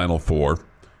 and the Final Four.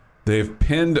 They've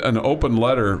penned an open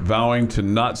letter vowing to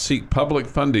not seek public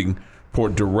funding for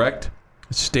direct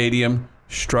stadium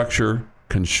structure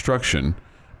construction,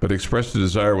 but expressed a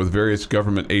desire with various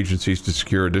government agencies to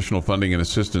secure additional funding and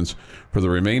assistance for the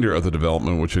remainder of the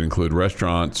development, which would include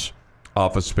restaurants,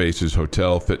 office spaces,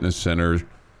 hotel, fitness centers,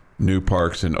 new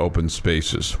parks, and open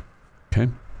spaces.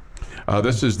 Okay.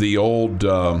 This is the old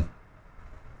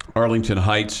Arlington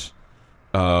Heights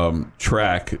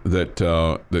track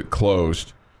that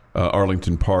closed,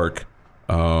 Arlington Park.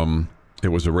 It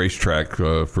was a racetrack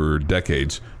for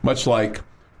decades, much like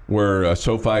where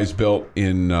SoFi's built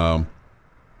in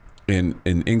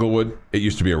Inglewood. It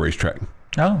used to be a racetrack.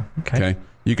 Oh, okay.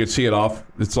 You could see it off.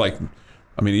 It's like,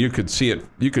 I mean, you could see it.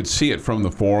 You could see it from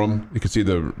the Forum. You could see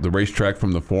the racetrack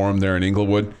from the Forum there in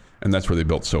Inglewood, and that's where they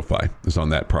built SoFi. It's on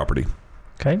that property.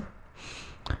 Okay.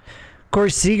 Corey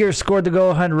Seager scored the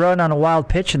go-ahead run on a wild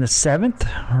pitch in the 7th.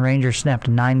 Rangers snapped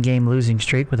a 9-game losing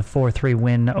streak with a 4-3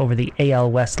 win over the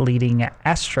AL West leading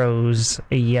Astros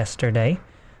yesterday.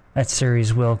 That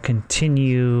series will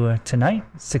continue tonight,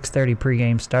 6:30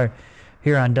 pregame start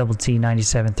here on Double T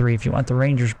 97.3. If you want the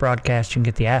Rangers broadcast, you can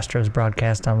get the Astros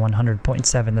broadcast on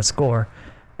 100.7 The Score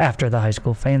after the High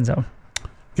School Fan Zone.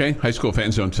 Okay, High School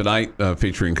Fan Zone tonight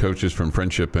featuring coaches from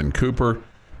Friendship and Cooper.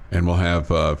 And we'll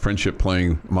have Friendship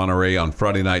playing Monterey on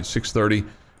Friday night, 6:30.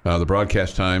 The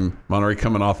broadcast time, Monterey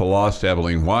coming off a loss to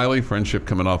Abilene Wiley. Friendship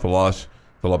coming off a loss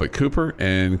to Lubbock Cooper.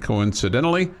 And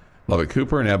coincidentally, Lubbock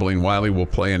Cooper and Abilene Wiley will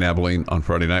play in Abilene on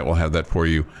Friday night. We'll have that for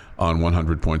you on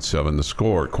 100.7 The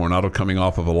Score. Coronado coming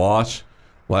off of a loss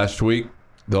last week.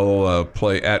 They'll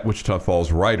play at Wichita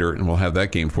Falls Ryder, and we'll have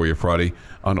that game for you Friday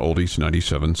on Oldies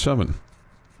 97.7.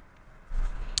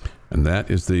 And that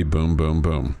is the boom, boom,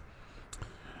 boom.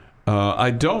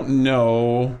 I don't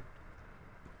know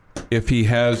if he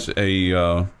has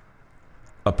a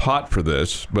pot for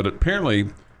this, but apparently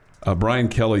Brian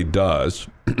Kelly does.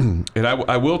 And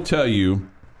I will tell you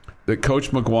that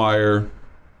Coach McGuire,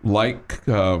 like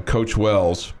Coach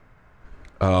Wells,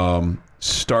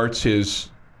 starts his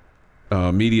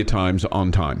media times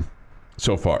on time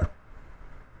so far.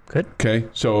 Good. Okay,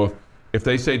 so if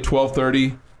they say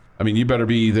 12:30, I mean, you better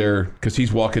be there because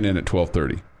he's walking in at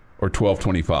 12:30 or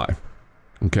 12:25.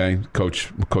 Okay,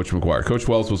 Coach McGuire. Coach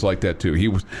Wells was like that too. He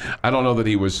was. I don't know that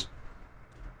he was.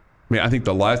 I mean, I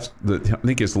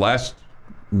think his last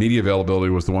media availability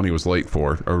was the one he was late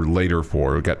for or later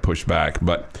for. It got pushed back.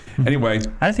 But anyway,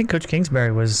 I think Coach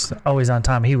Kingsbury was always on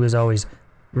time. He was always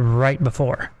right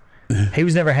before. He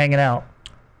was never hanging out,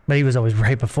 but he was always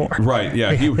right before. Right.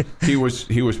 Yeah. He was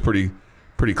pretty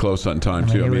close on time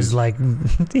too. He was like,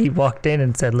 he walked in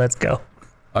and said, "Let's go."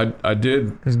 I did.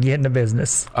 He was getting to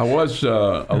business. I was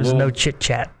there was no chit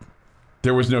chat.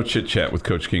 There was no chit chat with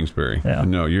Coach Kingsbury. Yeah.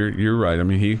 No, you're right. I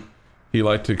mean, he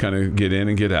liked to kind of get in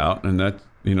and get out, and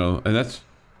that's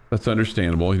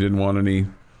understandable. He didn't want any.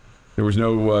 There was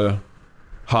no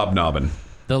hobnobbing.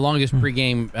 The longest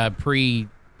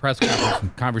pre-press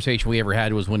conversation we ever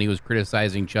had was when he was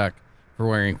criticizing Chuck for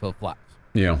wearing flip-flops.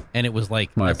 Yeah, and it was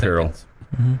like my apparel.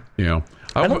 Mm-hmm. Yeah,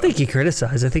 I don't think he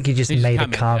criticized. I think he just made a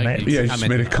comment. Yeah, he just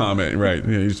made a comment. Right.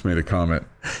 Yeah, he just made a comment.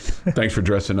 Thanks for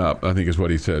dressing up, I think is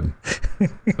what he said.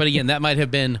 But again, that might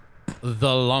have been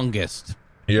the longest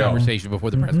conversation before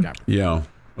the press conference. Yeah.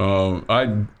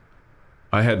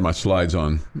 I had my slides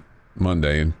on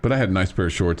Monday, but I had a nice pair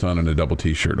of shorts on and a double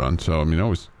T-shirt on. So, I mean, I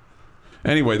was...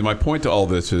 Anyway, my point to all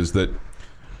this is that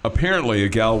apparently a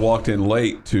gal walked in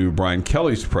late to Brian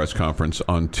Kelly's press conference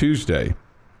on Tuesday.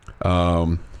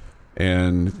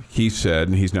 And he said,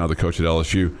 and he's now the coach at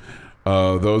LSU,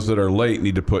 those that are late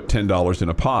need to put $10 in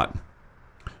a pot.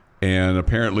 And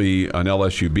apparently an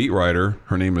LSU beat writer,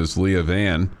 her name is Leah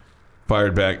Van,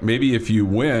 fired back, "Maybe if you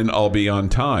win, I'll be on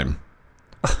time."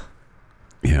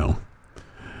 You know,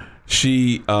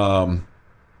 she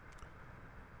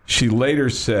later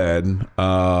said,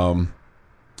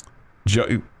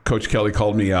 Coach Kelly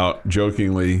called me out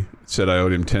jokingly, said I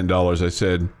owed him $10. I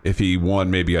said, if he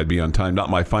won, maybe I'd be on time. Not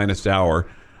my finest hour.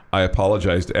 I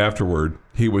apologized afterward.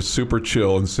 He was super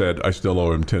chill and said, I still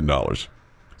owe him $10.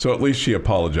 So at least she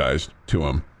apologized to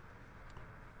him.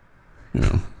 You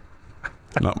know,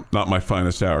 not my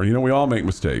finest hour. You know, we all make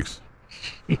mistakes.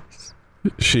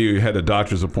 She had a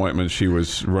doctor's appointment. She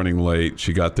was running late.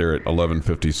 She got there at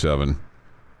 11:57.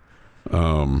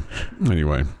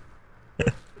 Anyway.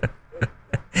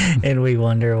 And we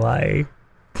wonder why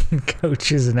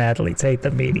coaches and athletes hate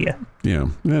the media. Yeah.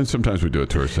 And sometimes we do it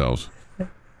to ourselves.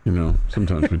 You know,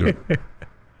 sometimes we do it.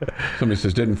 Somebody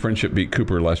says, "Didn't Friendship beat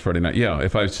Cooper last Friday night?" Yeah.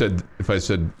 If I said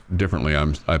differently,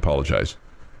 I apologize.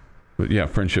 But yeah,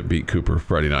 Friendship beat Cooper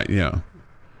Friday night. Yeah. I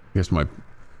guess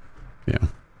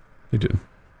they did.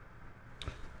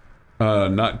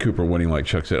 Not Cooper winning like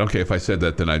Chuck said. Okay, if I said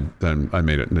that, then I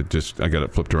made it. I got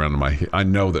it flipped around in my head. I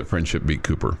know that Friendship beat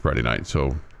Cooper Friday night,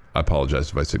 so I apologize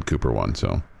if I said Cooper won.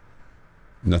 So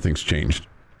nothing's changed.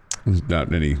 There's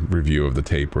not any review of the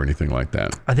tape or anything like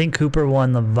that. I think Cooper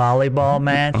won the volleyball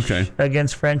match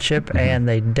against Friendship, and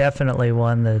they definitely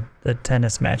won the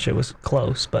tennis match. It was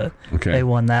close, but they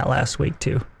won that last week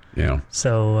too. Yeah.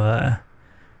 So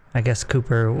I guess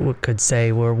Cooper could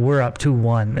say we're up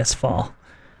 2-1 this fall.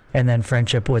 And then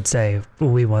Friendship would say,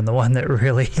 we won the one that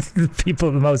really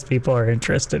most people are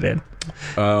interested in.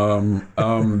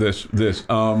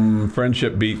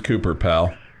 Friendship beat Cooper,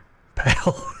 pal.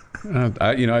 Pal.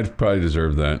 I'd probably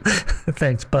deserve that.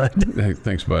 Thanks, bud. Hey,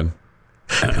 thanks, bud.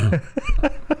 There's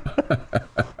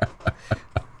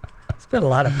been a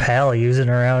lot of pal using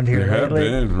around here there lately.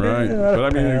 There have been, right. But I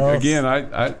mean, again,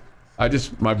 I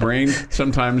just, my brain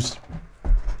sometimes,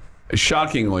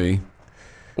 shockingly,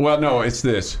 well, no, it's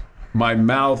this. My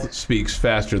mouth speaks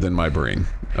faster than my brain,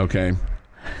 okay?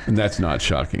 And that's not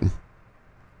shocking.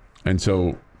 And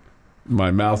so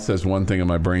my mouth says one thing and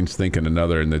my brain's thinking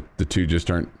another, and the two just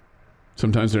aren't,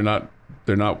 sometimes they're not,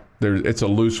 it's a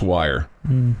loose wire,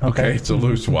 okay? It's a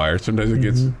loose wire. Sometimes it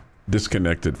gets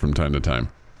disconnected from time to time.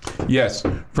 Yes,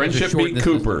 Friendship beat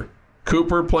Cooper.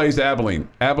 Cooper plays Abilene.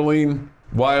 Abilene,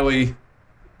 Wiley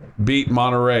beat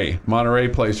Monterey. Monterey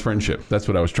plays Friendship. That's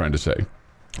what I was trying to say.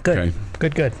 Good. Okay.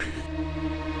 Good.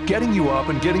 getting you up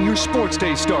and getting your sports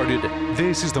day started.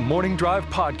 This is the Morning Drive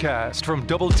Podcast from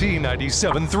Double T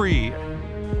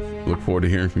 97.3. Look forward to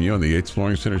hearing from you on the Yates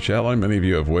Flooring Center chat line. Many of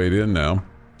you have weighed in now.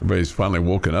 Everybody's finally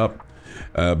woken up.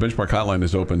 Benchmark Hotline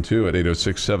is open too at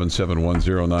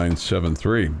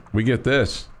 806-771-0973. We get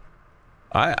this.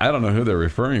 I don't know who they're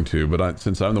referring to, but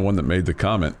since I'm the one that made the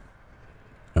comment,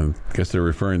 I guess they're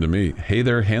referring to me. Hey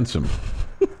there, handsome.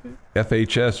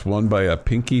 FHS won by a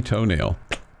pinky toenail.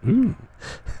 Ooh.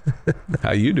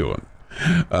 How you doing?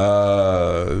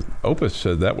 Opus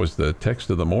said that was the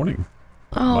text of the morning.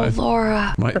 Oh,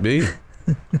 Laura. Might be.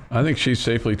 I think she's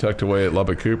safely tucked away at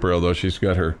Lubbock Cooper, although she's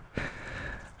got her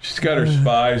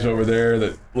spies over there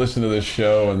that listen to this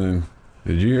show. And then,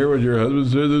 did you hear what your husband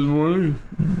said this morning?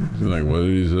 She's like, what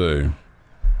did he say?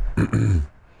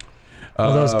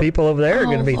 Well, those people over there are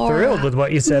going to be thrilled with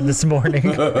what you said this morning.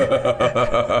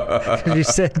 Because you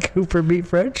said Cooper beat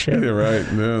Friendship. Yeah,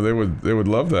 right. No, they would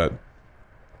love that.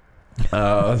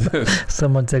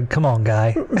 Someone said, "Come on,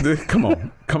 guy. Come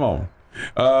on."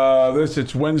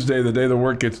 It's Wednesday, the day the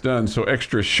work gets done, so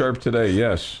extra sharp today.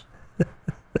 Yes.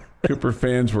 Cooper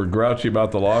fans were grouchy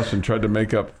about the loss and tried to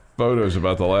make up photos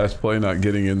about the last play not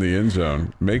getting in the end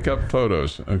zone. Make up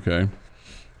photos, okay?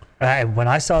 When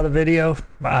I saw the video,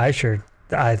 I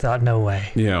thought no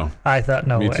way. Yeah. I thought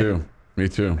no way. Me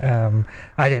too.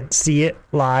 I didn't see it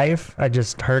live. I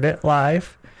just heard it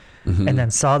live. Mm-hmm. And then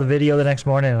saw the video the next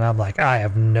morning, and I'm like, I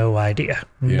have no idea.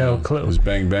 No clue. It was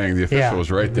bang, bang. The official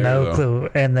was right there, No clue.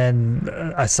 And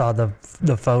then I saw the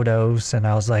photos, and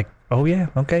I was like, oh, yeah,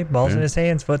 okay. Ball's in his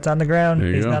hands, foot's on the ground.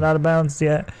 He's not out of bounds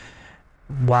yet.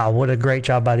 Wow, what a great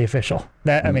job by the official.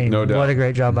 No doubt. What a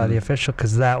great job by the official,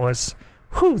 because that was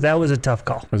a tough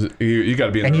call. You got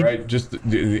to be in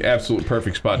the absolute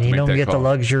perfect spot to make that call. You don't get the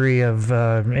luxury of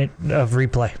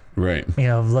replay. Right.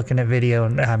 Of looking at video,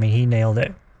 and he nailed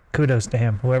it. Kudos to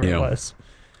him, whoever it was.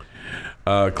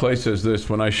 Clay says this: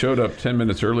 when I showed up 10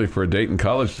 minutes early for a date in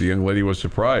college, the young lady was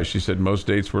surprised. She said most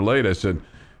dates were late. I said,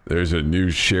 there's a new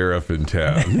sheriff in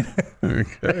town.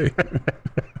 Okay.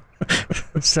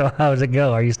 So how's it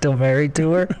go? Are you still married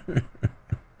to her?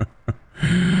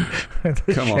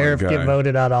 The sheriff get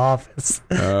voted out of office.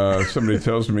 Somebody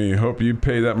tells me, hope you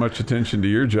pay that much attention to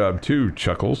your job too,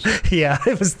 Chuckles. Yeah,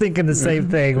 I was thinking the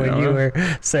same thing when you were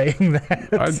saying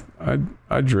that.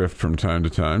 I drift from time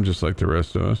to time, just like the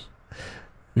rest of us.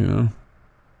 You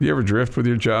ever drift with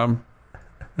your job?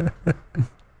 Do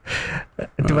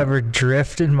I ever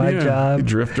drift in my job? You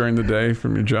drift during the day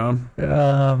from your job?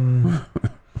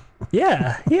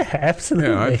 Yeah,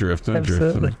 absolutely. Yeah, I drift from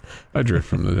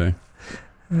the day.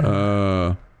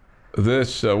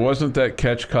 This wasn't that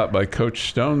catch caught by Coach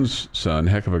Stone's son.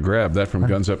 Heck of a grab. That from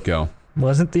Guns Up Gal.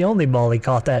 Wasn't the only ball he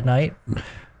caught that night.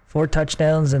 4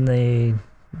 touchdowns and the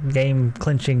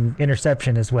game-clinching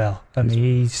interception as well.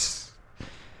 He's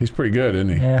pretty good,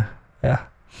 isn't he? Yeah.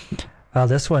 Well,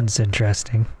 this one's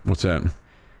interesting. What's that?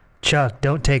 Chuck,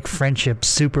 don't take Friendship's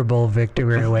Super Bowl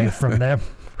victory away from them.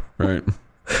 Right.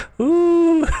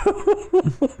 Ooh.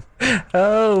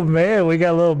 Oh, man, we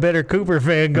got a little bitter Cooper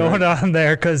fan going on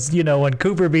there because, when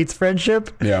Cooper beats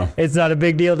Friendship, it's not a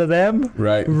big deal to them.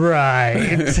 Right.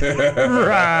 Right.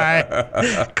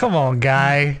 Come on,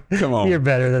 guy. Come on. You're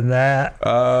better than that.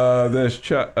 I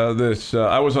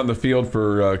was on the field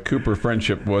for Cooper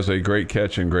Friendship was a great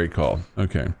catch and great call.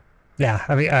 Okay. Yeah,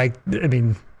 I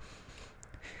mean,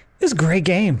 it was a great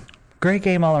game. Great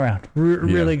game all around.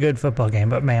 Really good football game.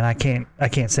 But man, I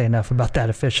can't say enough about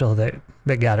that official that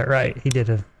got it right. He did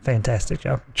a fantastic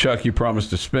job. Chuck, you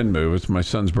promised a spin move. It's my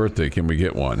son's birthday. Can we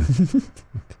get one?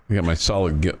 I got my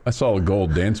solid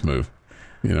gold dance move.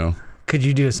 Could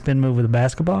you do a spin move with a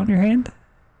basketball in your hand?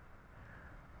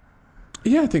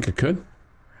 Yeah, I think I could.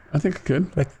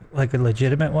 Like a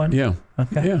legitimate one? Yeah.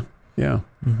 Okay. Yeah.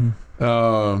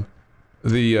 Mm-hmm.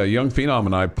 The young phenom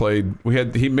and I played.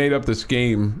 He made up this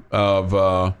game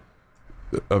of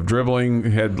dribbling. He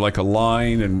had like a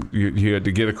line, and you had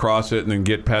to get across it and then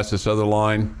get past this other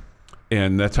line,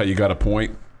 and that's how you got a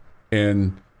point.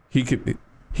 And he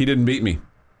didn't beat me.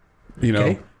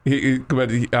 Okay.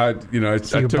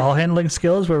 So your ball handling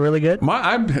skills were really good.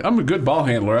 I'm a good ball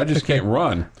handler. I just can't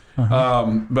run. Uh-huh.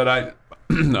 But I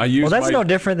use. Well, that's no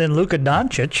different than Luka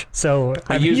Doncic. So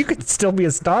you could still be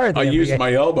a star. In the NBA. I use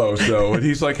my elbows though, and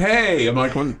he's like, "Hey," I'm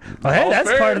like, "Hey,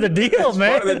 that's part of the deal,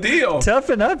 man. Part of the deal.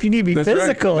 Toughen up. You need to be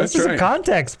physical. Right. This is a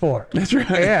contact sport." That's right.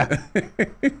 Yeah.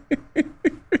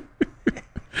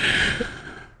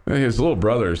 His little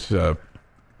brother's a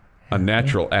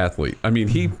natural athlete. I mean,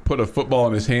 he put a football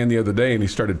in his hand the other day, and he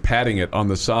started patting it on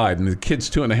the side, and the kid's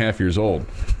 2.5 years old.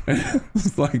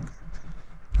 It's like.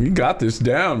 You got this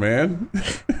down, man.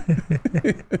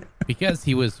 Because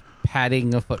he was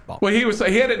patting a football. Well, he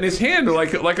had it in his hand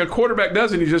like a quarterback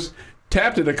does, and he just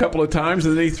tapped it a couple of times,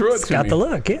 and then he threw it to me. Got the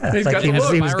look, yeah. He's got the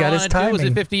look. He was got his timing. Was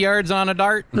it 50 yards on a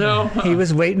dart? No. He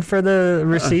was waiting for the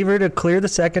receiver to clear the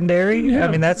secondary. Yeah, I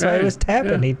mean, that's why he was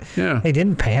tapping. He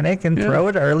didn't panic and throw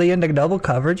it early into double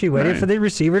coverage. He waited for the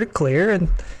receiver to clear and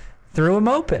threw him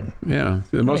open. Yeah.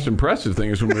 The most impressive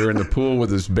thing is when we were in the pool with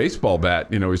his baseball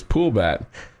bat, his pool bat,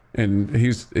 and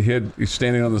he's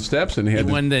standing on the steps, and he had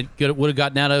the one that would have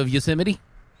gotten out of Yosemite.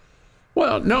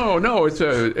 Well, no, it's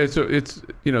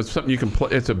something you can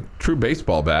play. It's a true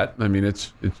baseball bat. I mean, it's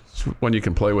one you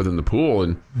can play with in the pool.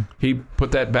 And he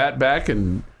put that bat back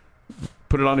and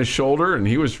put it on his shoulder, and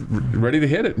he was ready to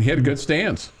hit it. And he had a good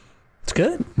stance. It's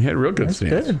good. He had a real good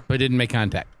stance. Good. But didn't make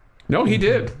contact. No, he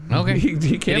did. Okay. He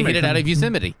can't did he hit it out of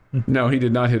Yosemite? No, he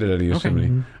did not hit it out of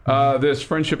Yosemite. Okay. This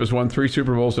friendship has won 3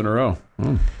 Super Bowls in a row.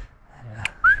 Oh.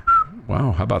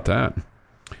 Wow, how about that?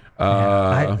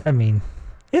 I mean,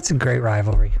 it's a great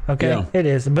rivalry. Okay, yeah. It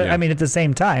is. But I mean, at the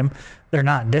same time, they're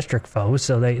not district foes,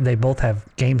 so they both have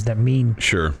games that mean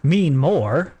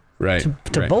more. Right.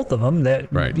 To both of them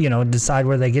that decide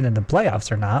whether they get into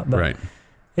playoffs or not. But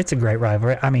it's a great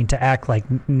rivalry. I mean, to act like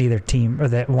neither team or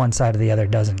that one side or the other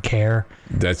doesn't care.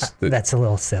 That's a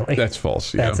little silly. That's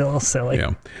false. That's a little silly.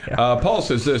 Yeah. Paul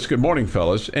says this. Good morning,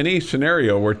 fellas. Any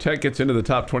scenario where Tech gets into the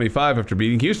top 25 after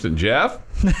beating Houston, Jeff?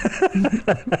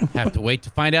 Have to wait to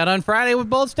find out on Friday with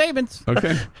bold statements.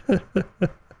 Okay.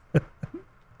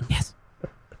 Yes.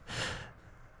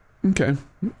 Okay.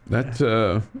 That's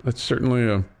certainly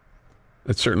a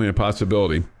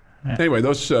possibility. Yeah. Anyway,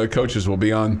 those coaches will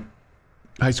be on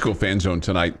High School Fan Zone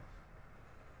tonight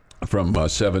from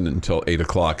 7 until 8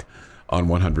 o'clock on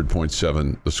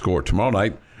 100.7 The Score. Tomorrow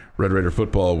night, Red Raider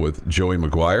football with Joey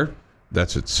McGuire.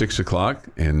 That's at 6 o'clock,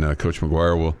 and Coach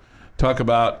McGuire will talk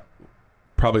about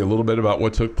probably a little bit about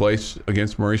what took place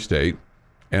against Murray State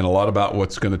and a lot about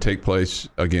what's going to take place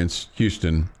against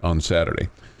Houston on Saturday.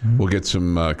 Mm-hmm. We'll get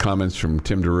some comments from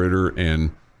Tim DeRuyter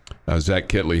and Zach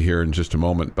Kitley here in just a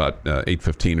moment, about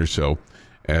 8:15 or so,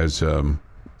 as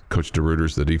Coach DeRuyter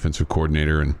is the defensive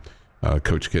coordinator and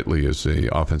Coach Kitley is the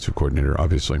offensive coordinator,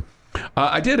 obviously.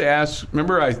 I did ask,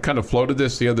 remember I kind of floated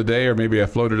this the other day, or maybe I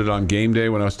floated it on game day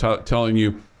when I was telling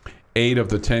you 8 of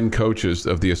the 10 coaches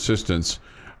of the assistants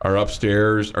are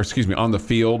upstairs, on the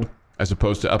field as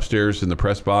opposed to upstairs in the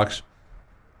press box.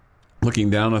 Looking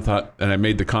down, I thought, and I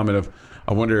made the comment of,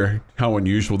 I wonder how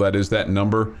unusual that is, that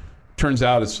number. Turns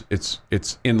out it's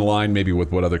in line maybe with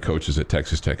what other coaches at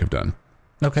Texas Tech have done.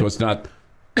 Okay. So it's not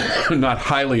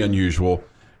highly unusual.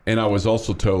 And I was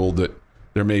also told that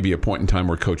there may be a point in time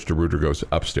where Coach DeRuyter goes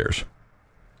upstairs.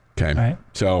 Okay. All right.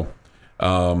 So,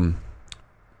 of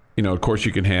course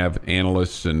you can have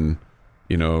analysts and,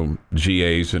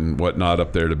 GAs and whatnot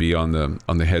up there to be on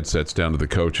the headsets down to the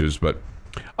coaches. But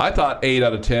I thought 8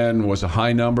 out of 10 was a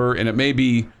high number, and it may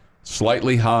be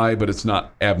slightly high, but it's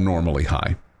not abnormally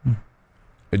high.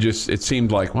 It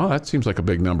seemed like, well, that seems like a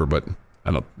big number, but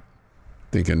I don't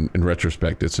think in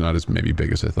retrospect it's not as maybe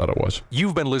big as I thought it was.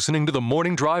 You've been listening to the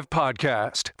Morning Drive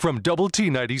podcast from Double T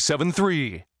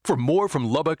 97.3. For more from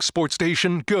Lubbock Sports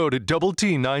Station, go to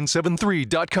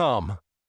doublet973.com.